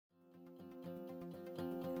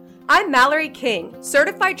I'm Mallory King,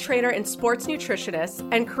 certified trainer and sports nutritionist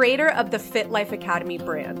and creator of the Fit Life Academy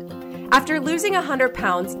brand. After losing 100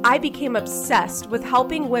 pounds, I became obsessed with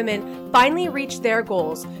helping women finally reach their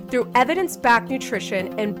goals through evidence-backed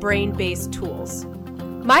nutrition and brain-based tools.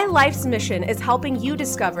 My life's mission is helping you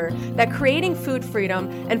discover that creating food freedom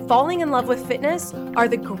and falling in love with fitness are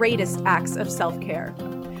the greatest acts of self-care.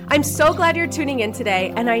 I'm so glad you're tuning in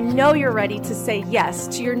today, and I know you're ready to say yes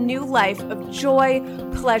to your new life of joy,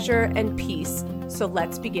 pleasure, and peace. So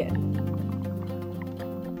let's begin.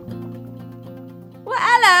 Well,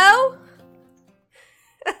 hello.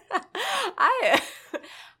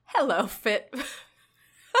 Hello, Fit.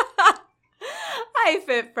 Hi,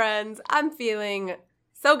 Fit friends. I'm feeling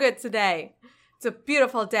so good today. It's a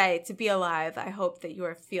beautiful day to be alive. I hope that you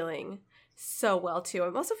are feeling so well too.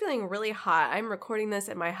 I'm also feeling really hot. I'm recording this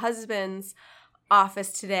at my husband's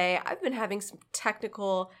office today. I've been having some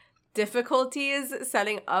technical difficulties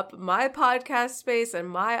setting up my podcast space and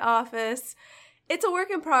my office. It's a work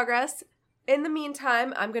in progress. In the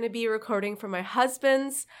meantime, I'm going to be recording from my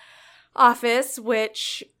husband's office,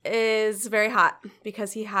 which is very hot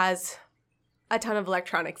because he has a ton of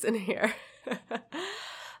electronics in here.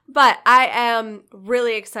 But I am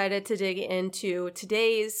really excited to dig into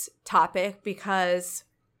today's topic because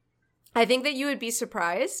I think that you would be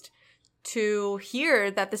surprised to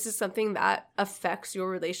hear that this is something that affects your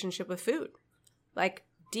relationship with food. Like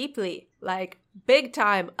deeply, like big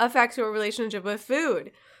time affects your relationship with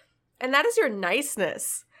food. And that is your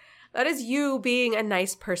niceness. That is you being a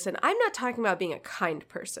nice person. I'm not talking about being a kind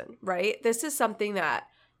person, right? This is something that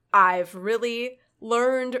I've really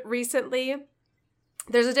learned recently.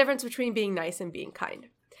 There's a difference between being nice and being kind.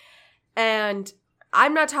 And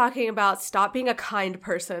I'm not talking about stop being a kind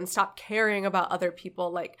person, stop caring about other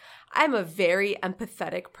people. Like, I'm a very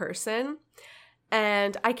empathetic person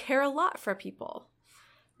and I care a lot for people.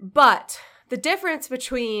 But the difference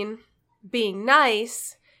between being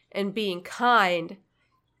nice and being kind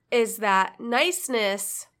is that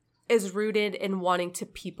niceness is rooted in wanting to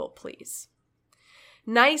people please.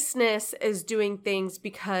 Niceness is doing things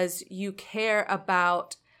because you care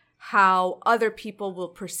about how other people will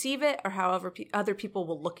perceive it or how other people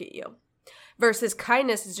will look at you. Versus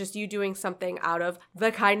kindness is just you doing something out of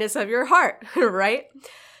the kindness of your heart, right?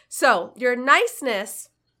 So your niceness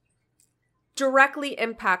directly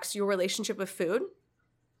impacts your relationship with food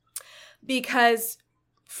because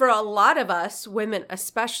for a lot of us, women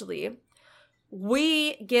especially,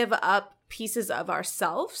 we give up pieces of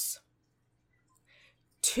ourselves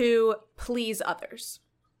to please others,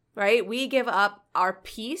 right? We give up our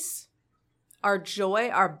peace, our joy,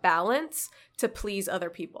 our balance to please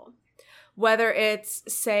other people. Whether it's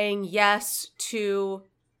saying yes to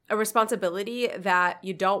a responsibility that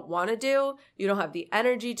you don't want to do, you don't have the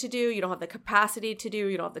energy to do, you don't have the capacity to do,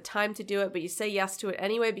 you don't have the time to do it, but you say yes to it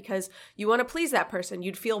anyway because you want to please that person.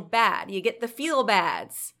 You'd feel bad. You get the feel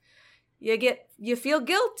bads. You feel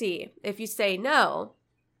guilty if you say no.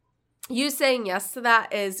 You saying yes to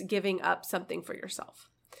that is giving up something for yourself,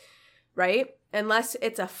 right? Unless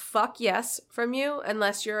it's a fuck yes from you,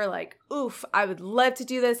 unless you're like, oof, I would love to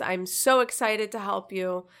do this. I'm so excited to help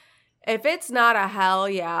you. If it's not a hell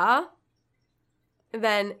yeah,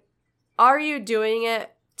 then are you doing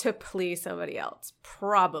it to please somebody else?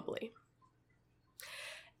 Probably.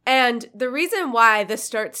 And the reason why this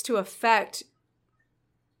starts to affect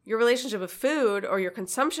your relationship with food or your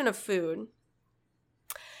consumption of food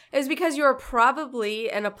is because you're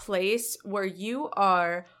probably in a place where you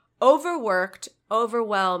are overworked,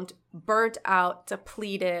 overwhelmed, burnt out,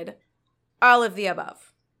 depleted, all of the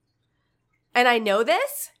above. And I know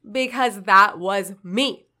this because that was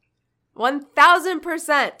me.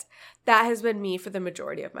 1000%. That has been me for the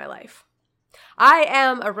majority of my life. I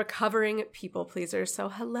am a recovering people pleaser. So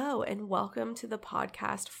hello and welcome to the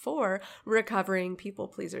podcast for recovering people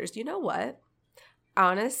pleasers. You know what?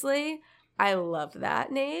 Honestly, I love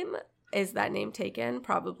that name. Is that name taken?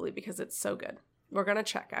 Probably because it's so good. We're going to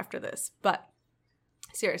check after this. But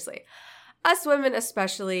seriously, us women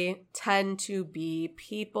especially tend to be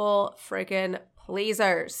people friggin'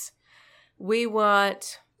 pleasers. We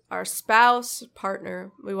want our spouse,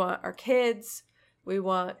 partner, we want our kids, we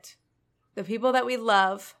want the people that we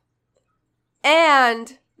love,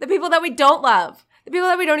 and the people that we don't love, the people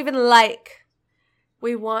that we don't even like.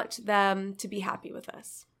 We want them to be happy with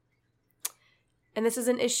us. And this is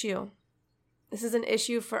an issue. This is an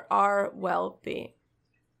issue for our well-being.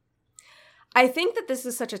 I think that this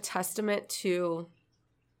is such a testament to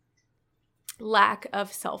lack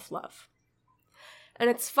of self-love. And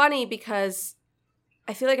it's funny because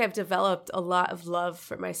I feel like I've developed a lot of love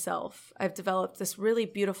for myself. I've developed this really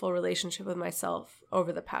beautiful relationship with myself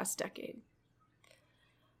over the past decade.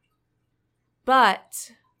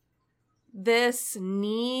 But this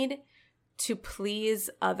need to please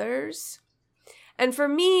others, and for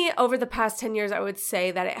me, over the past 10 years, I would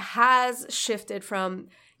say that it has shifted from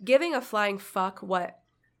giving a flying fuck what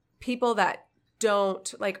people that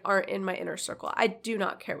aren't in my inner circle. I do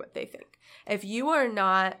not care what they think. If you are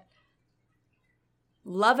not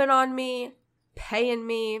loving on me, paying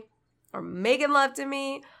me, or making love to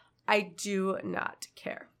me, I do not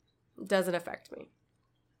care. It doesn't affect me.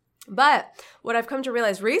 But what I've come to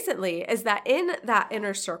realize recently is that in that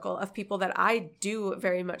inner circle of people that I do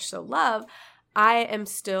very much so love, I am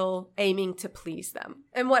still aiming to please them.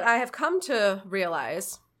 And what I have come to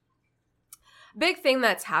realize, big thing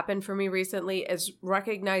that's happened for me recently is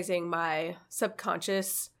recognizing my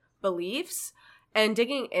subconscious beliefs and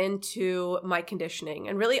digging into my conditioning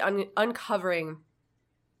and really uncovering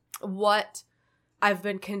what I've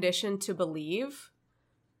been conditioned to believe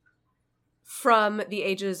from the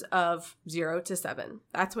ages of 0 to 7.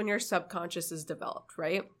 That's when your subconscious is developed,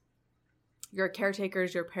 right? Your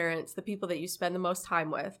caretakers, your parents, the people that you spend the most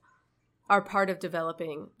time with are part of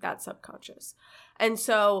developing that subconscious. And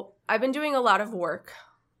so I've been doing a lot of work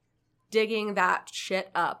digging that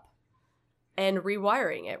shit up and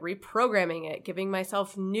rewiring it, reprogramming it, giving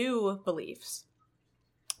myself new beliefs.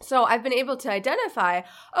 So I've been able to identify,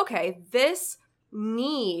 okay, this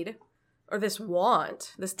need or this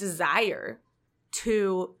want, this desire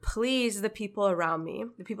to please the people around me,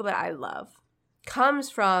 the people that I love, comes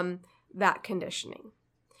from that conditioning.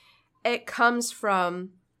 It comes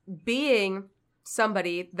from being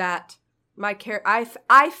somebody that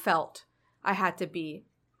I felt I had to be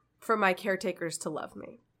for my caretakers to love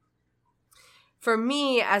me. For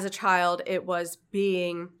me as a child, it was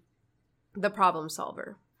being the problem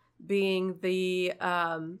solver, being the,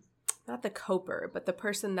 not the coper, but the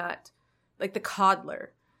person that, like the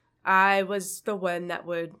coddler. I was the one that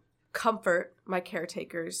would comfort my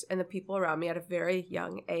caretakers and the people around me at a very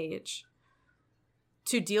young age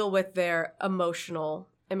to deal with their emotional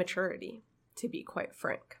immaturity, to be quite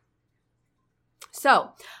frank.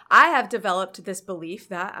 So I have developed this belief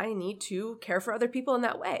that I need to care for other people in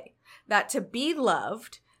that way, that to be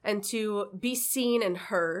loved and to be seen and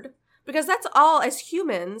heard, because that's all as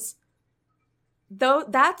humans, though,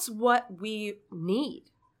 that's what we need.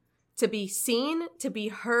 To be seen, to be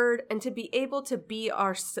heard, and to be able to be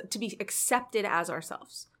accepted as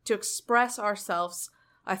ourselves, to express ourselves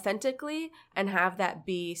authentically and have that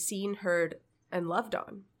be seen, heard, and loved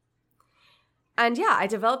on. And yeah, I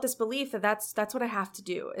developed this belief that that's what I have to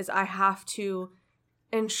do, is I have to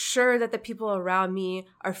ensure that the people around me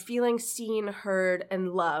are feeling seen, heard,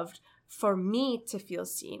 and loved for me to feel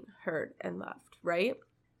seen, heard, and loved, right?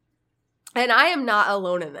 And I am not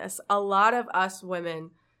alone in this. A lot of us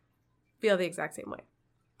women feel the exact same way.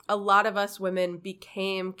 A lot of us women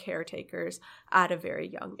became caretakers at a very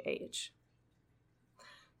young age.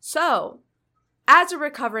 So, as a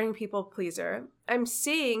recovering people pleaser, I'm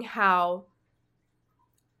seeing how,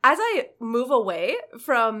 as I move away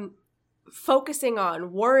from focusing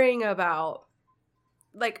on, worrying about,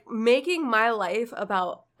 like making my life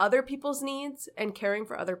about other people's needs and caring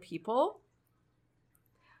for other people,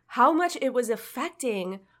 how much it was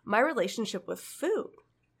affecting my relationship with food.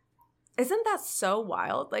 Isn't that so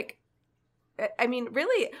wild? Like, I mean,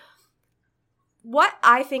 really, what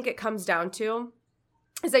I think it comes down to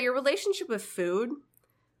is that your relationship with food,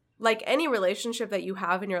 like any relationship that you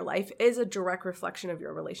have in your life, is a direct reflection of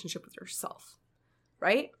your relationship with yourself,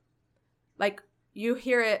 right? Like, you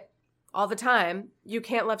hear it all the time. You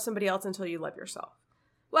can't love somebody else until you love yourself.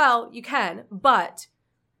 Well, you can, but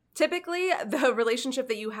typically the relationship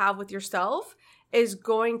that you have with yourself is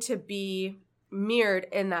going to be mirrored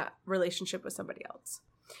in that relationship with somebody else.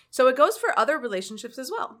 So it goes for other relationships as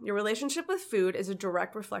well. Your relationship with food is a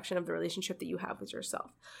direct reflection of the relationship that you have with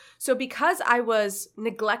yourself. So because I was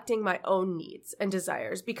neglecting my own needs and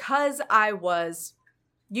desires, because I was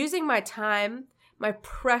using my time, my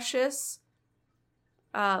precious,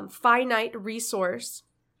 finite resource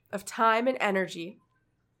of time and energy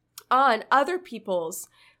on other people's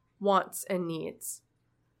wants and needs,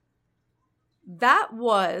 that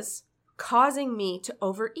was causing me to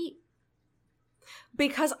overeat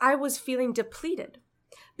because I was feeling depleted,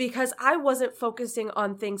 because I wasn't focusing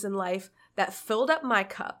on things in life that filled up my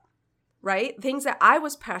cup, right? Things that I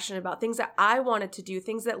was passionate about, things that I wanted to do,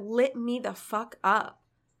 things that lit me the fuck up.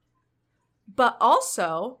 But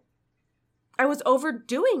also, I was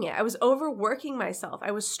overdoing it. I was overworking myself.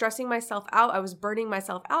 I was stressing myself out. I was burning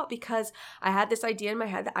myself out because I had this idea in my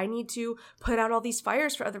head that I need to put out all these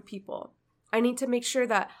fires for other people. I need to make sure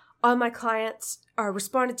that all my clients are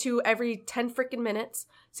responded to every 10 freaking minutes.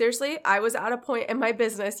 Seriously, I was at a point in my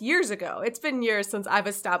business years ago. It's been years since I've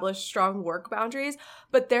established strong work boundaries,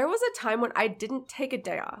 but there was a time when I didn't take a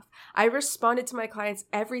day off. I responded to my clients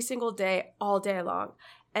every single day, all day long,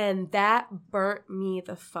 and that burnt me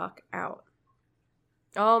the fuck out.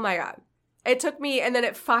 Oh my God. It took me, and then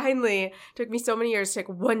it finally took me so many years to take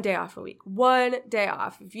one day off a week. One day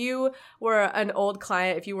off. If you were an old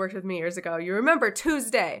client, if you worked with me years ago, you remember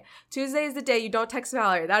Tuesday. Tuesday is the day you don't text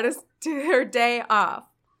Valerie. That is her day off.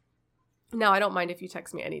 Now, I don't mind if you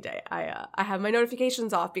text me any day. I have my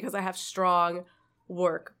notifications off because I have strong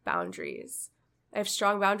work boundaries. I have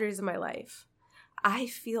strong boundaries in my life. I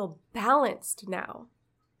feel balanced now.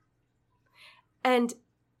 And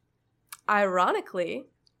ironically,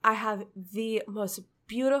 I have the most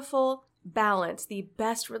beautiful balance, the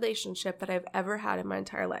best relationship that I've ever had in my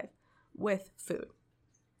entire life with food.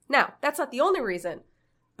 Now, that's not the only reason,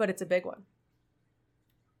 but it's a big one.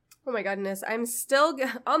 Oh my goodness, I'm still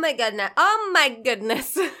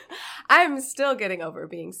getting over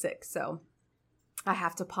being sick, so I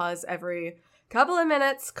have to pause every couple of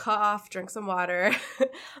minutes, cough, drink some water.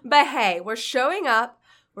 But hey, we're showing up,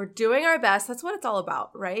 we're doing our best. That's what it's all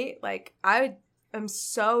about, right? Like, I'm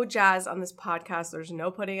so jazzed on this podcast. There's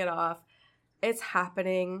no putting it off. It's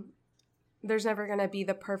happening. There's never going to be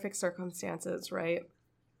the perfect circumstances, right?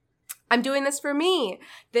 I'm doing this for me.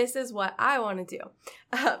 This is what I want to do.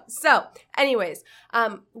 So anyways,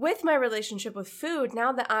 with my relationship with food,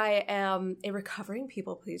 now that I am a recovering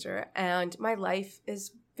people pleaser and my life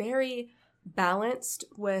is very balanced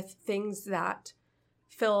with things that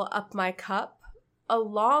fill up my cup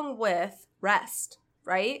along with rest,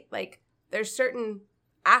 right? Like, there's certain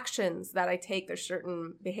actions that I take. There's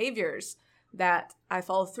certain behaviors that I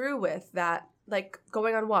follow through with that, like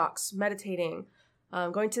going on walks, meditating,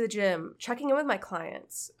 going to the gym, checking in with my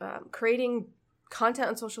clients, creating content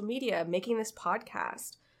on social media, making this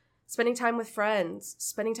podcast, spending time with friends,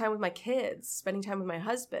 spending time with my kids, spending time with my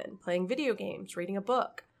husband, playing video games, reading a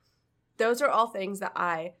book. Those are all things that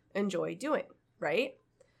I enjoy doing, right?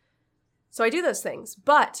 So I do those things,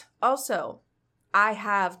 but also I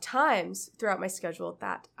have times throughout my schedule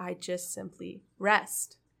that I just simply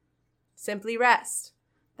rest. Simply rest.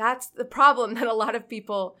 That's the problem that a lot of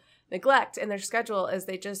people neglect in their schedule, is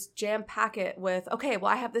they just jam pack it with, okay,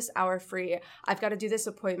 well, I have this hour free. I've got to do this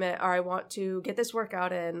appointment, or I want to get this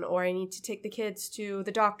workout in, or I need to take the kids to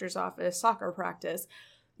the doctor's office, soccer practice.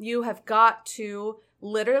 You have got to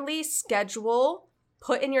literally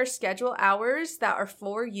put in your schedule hours that are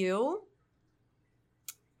for you,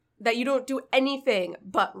 that you don't do anything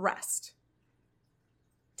but rest.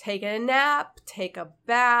 Take a nap, take a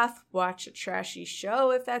bath, watch a trashy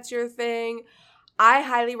show if that's your thing. I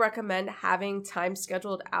highly recommend having time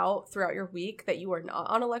scheduled out throughout your week that you are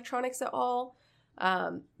not on electronics at all.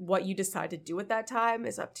 What you decide to do at that time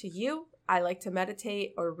is up to you. I like to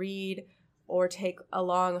meditate or read or take a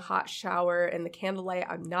long hot shower in the candlelight.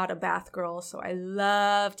 I'm not a bath girl, so I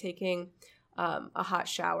love taking a hot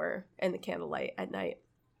shower in the candlelight at night.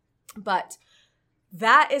 But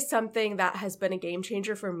that is something that has been a game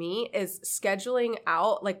changer for me, is scheduling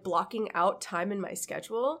out, like blocking out time in my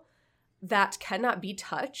schedule that cannot be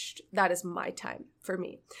touched. That is my time for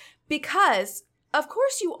me. Because of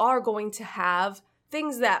course you are going to have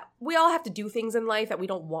things that we all have to do, things in life that we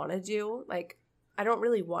don't want to do. Like, I don't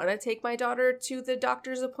really want to take my daughter to the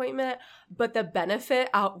doctor's appointment, but the benefit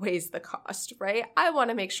outweighs the cost, right? I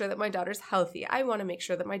want to make sure that my daughter's healthy. I want to make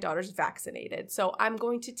sure that my daughter's vaccinated. So I'm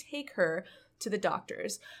going to take her to the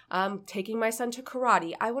doctors. Taking my son to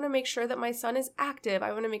karate. I want to make sure that my son is active.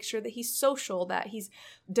 I want to make sure that he's social, that he's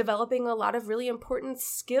developing a lot of really important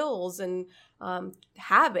skills and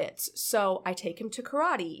habits. So I take him to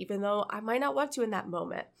karate, even though I might not want to in that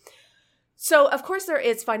moment. So of course there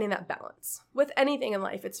is finding that balance. With anything in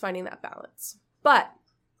life, it's finding that balance. But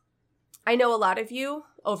I know a lot of you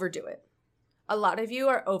overdo it. A lot of you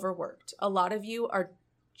are overworked. A lot of you are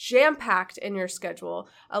jam-packed in your schedule.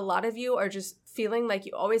 A lot of you are just feeling like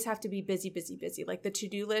you always have to be busy, busy, busy. Like the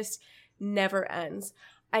to-do list never ends.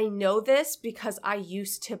 I know this because I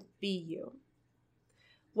used to be you.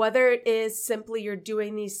 Whether it is simply you're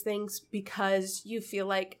doing these things because you feel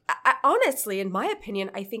like, honestly, in my opinion,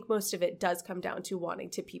 I think most of it does come down to wanting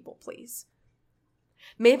to people please.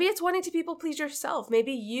 Maybe it's wanting to people please yourself.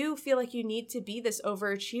 Maybe you feel like you need to be this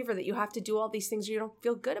overachiever, that you have to do all these things or you don't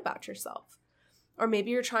feel good about yourself. Or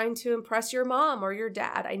maybe you're trying to impress your mom or your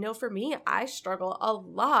dad. I know for me, I struggle a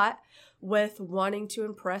lot with wanting to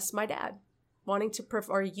impress my dad, wanting to,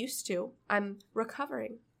 or used to. I'm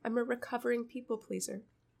recovering. I'm a recovering people pleaser,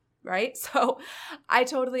 right? So I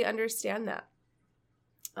totally understand that.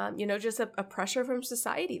 Just a pressure from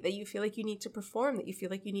society that you feel like you need to perform, that you feel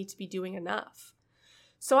like you need to be doing enough.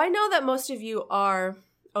 So I know that most of you are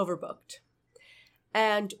overbooked.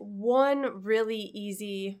 And one really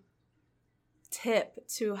easy tip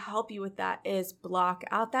to help you with that is block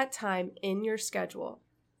out that time in your schedule.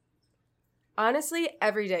 Honestly,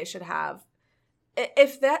 every day should have.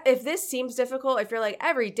 If this seems difficult, if you're like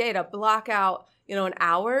every day to block out, an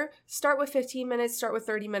hour, start with 15 minutes, start with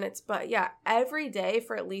 30 minutes. But yeah, every day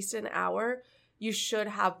for at least an hour, you should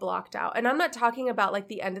have blocked out. And I'm not talking about like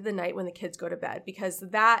the end of the night when the kids go to bed, because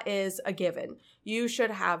that is a given. You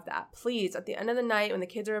should have that. Please, at the end of the night when the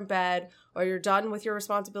kids are in bed or you're done with your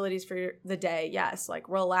responsibilities for the day, yes, like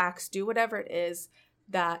relax, do whatever it is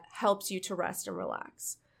that helps you to rest and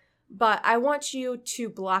relax. But I want you to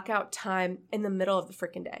block out time in the middle of the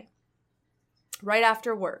freaking day, right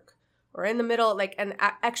after work, or in the middle, like an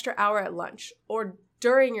extra hour at lunch or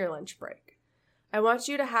during your lunch break. I want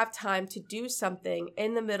you to have time to do something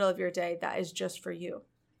in the middle of your day that is just for you.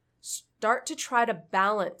 Start to try to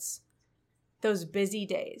balance those busy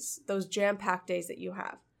days, those jam-packed days that you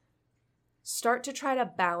have. Start to try to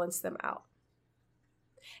balance them out.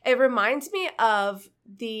 It reminds me of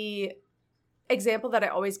the example that I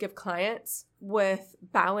always give clients with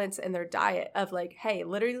balance in their diet of like, hey,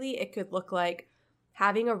 literally it could look like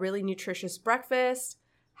having a really nutritious breakfast,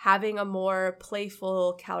 having a more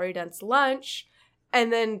playful, calorie-dense lunch,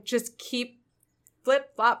 and then just keep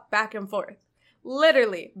flip-flop back and forth.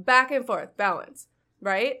 Literally, back and forth, balance,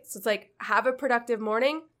 right? So it's like, have a productive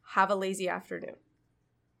morning, have a lazy afternoon.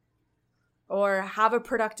 Or have a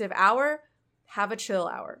productive hour, have a chill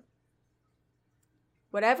hour.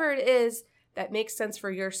 Whatever it is that makes sense for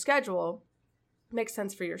your schedule, makes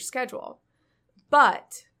sense for your schedule.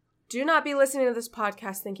 But do not be listening to this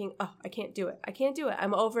podcast thinking, oh, I can't do it.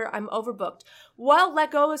 I'm overbooked. Well,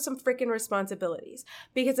 let go of some freaking responsibilities.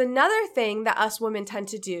 Because another thing that us women tend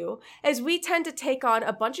to do is we tend to take on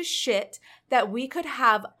a bunch of shit that we could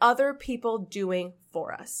have other people doing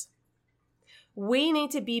for us. We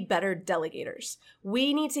need to be better delegators.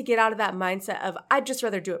 We need to get out of that mindset of, I'd just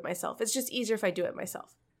rather do it myself. It's just easier if I do it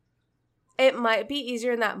myself. It might be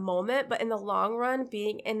easier in that moment, but in the long run,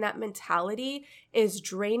 being in that mentality is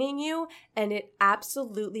draining you, and it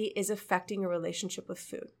absolutely is affecting your relationship with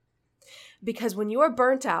food. Because when you are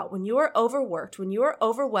burnt out, when you are overworked, when you are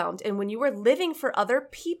overwhelmed, and when you are living for other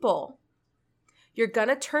people, you're going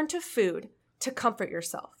to turn to food to comfort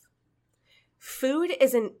yourself. Food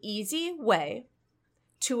is an easy way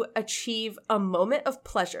to achieve a moment of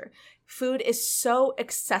pleasure. Food is so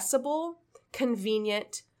accessible,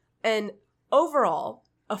 convenient, and overall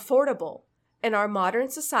affordable in our modern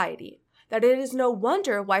society that it is no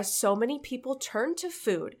wonder why so many people turn to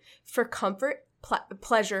food for comfort,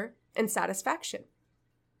 pleasure, and satisfaction.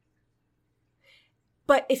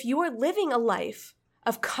 But if you are living a life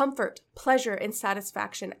of comfort, pleasure, and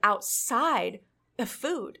satisfaction outside of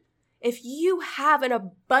food, if you have an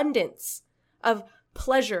abundance of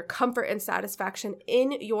pleasure, comfort, and satisfaction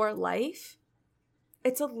in your life,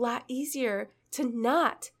 it's a lot easier to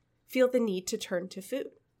not feel the need to turn to food.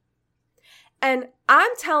 And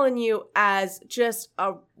I'm telling you as just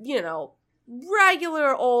a,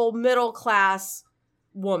 regular old middle class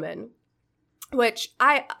woman, which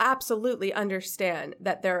I absolutely understand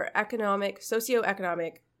that there are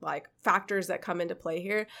socioeconomic factors that come into play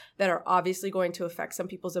here that are obviously going to affect some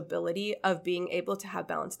people's ability of being able to have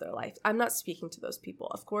balance in their life. I'm not speaking to those people.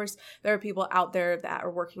 Of course, there are people out there that are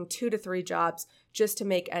working 2 to 3 jobs just to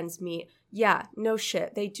make ends meet. Yeah, no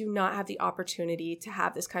shit. They do not have the opportunity to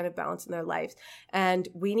have this kind of balance in their lives. And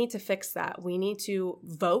we need to fix that. We need to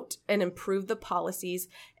vote and improve the policies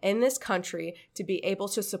in this country to be able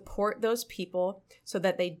to support those people so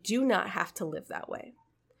that they do not have to live that way.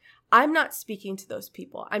 I'm not speaking to those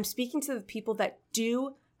people. I'm speaking to the people that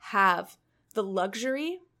do have the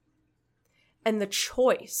luxury and the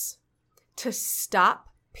choice to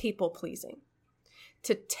stop people pleasing,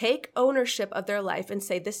 to take ownership of their life and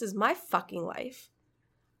say, this is my fucking life.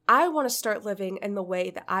 I want to start living in the way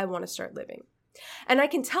that I want to start living. And I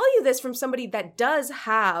can tell you this from somebody that does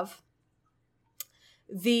have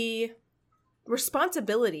the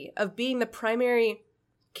responsibility of being the primary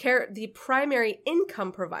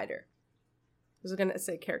income provider. I was going to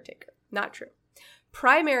say caretaker. Not true.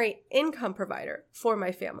 Primary income provider for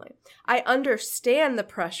my family. I understand the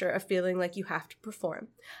pressure of feeling like you have to perform.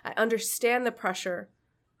 I understand the pressure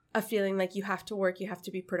of feeling like you have to work, you have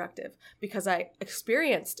to be productive, because I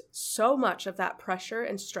experienced so much of that pressure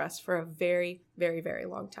and stress for a very, very, very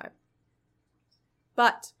long time.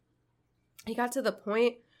 But I got to the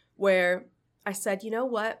point where I said, you know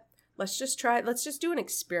what? Let's just do an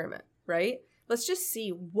experiment, right? Let's just see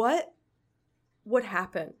what would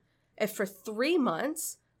happen if for 3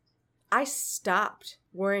 months I stopped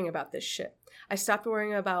worrying about this shit. I stopped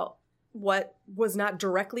worrying about what was not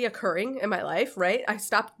directly occurring in my life, right? I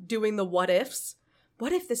stopped doing the what ifs.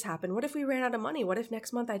 What if this happened? What if we ran out of money? What if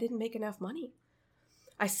next month I didn't make enough money?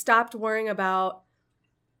 I stopped worrying about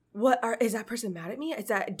is that person mad at me?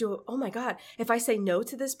 Oh my God, if I say no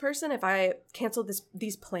to this person, if I cancel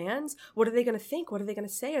these plans, what are they going to think? What are they going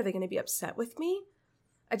to say? Are they going to be upset with me?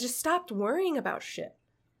 I just stopped worrying about shit.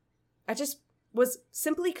 I just was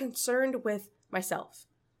simply concerned with myself.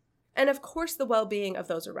 And of course, the well-being of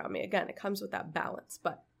those around me. Again, it comes with that balance.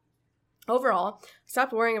 But overall, I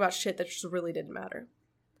stopped worrying about shit that just really didn't matter.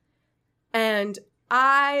 And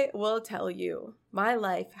I will tell you, my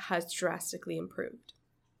life has drastically improved.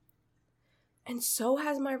 And so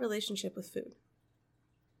has my relationship with food.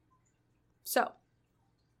 So,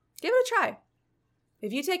 give it a try.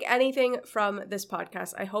 If you take anything from this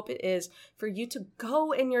podcast, I hope it is for you to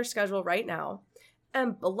go in your schedule right now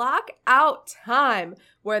and block out time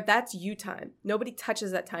where that's you time. Nobody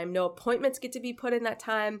touches that time. No appointments get to be put in that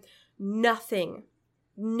time. Nothing.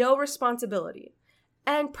 No responsibility.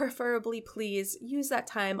 And preferably, please use that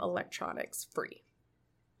time electronics free.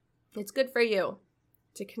 It's good for you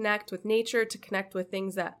to connect with nature, to connect with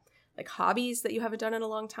things that, like hobbies that you haven't done in a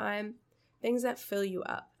long time, things that fill you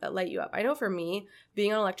up, that light you up. I know for me,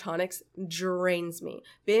 being on electronics drains me.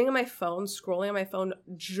 Being on my phone, scrolling on my phone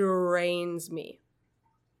drains me.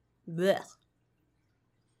 Blech.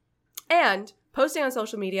 And posting on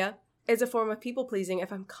social media is a form of people pleasing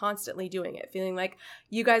if I'm constantly doing it, feeling like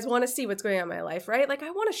you guys want to see what's going on in my life, right? Like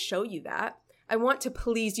I want to show you that. I want to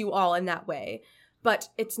please you all in that way, but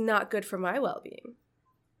it's not good for my well-being.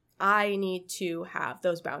 I need to have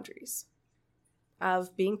those boundaries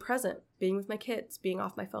of being present, being with my kids, being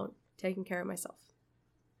off my phone, taking care of myself.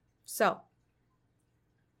 So,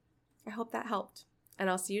 I hope that helped,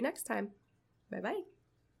 and I'll see you next time. Bye-bye.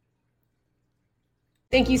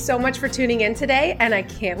 Thank you so much for tuning in today, and I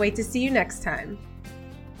can't wait to see you next time.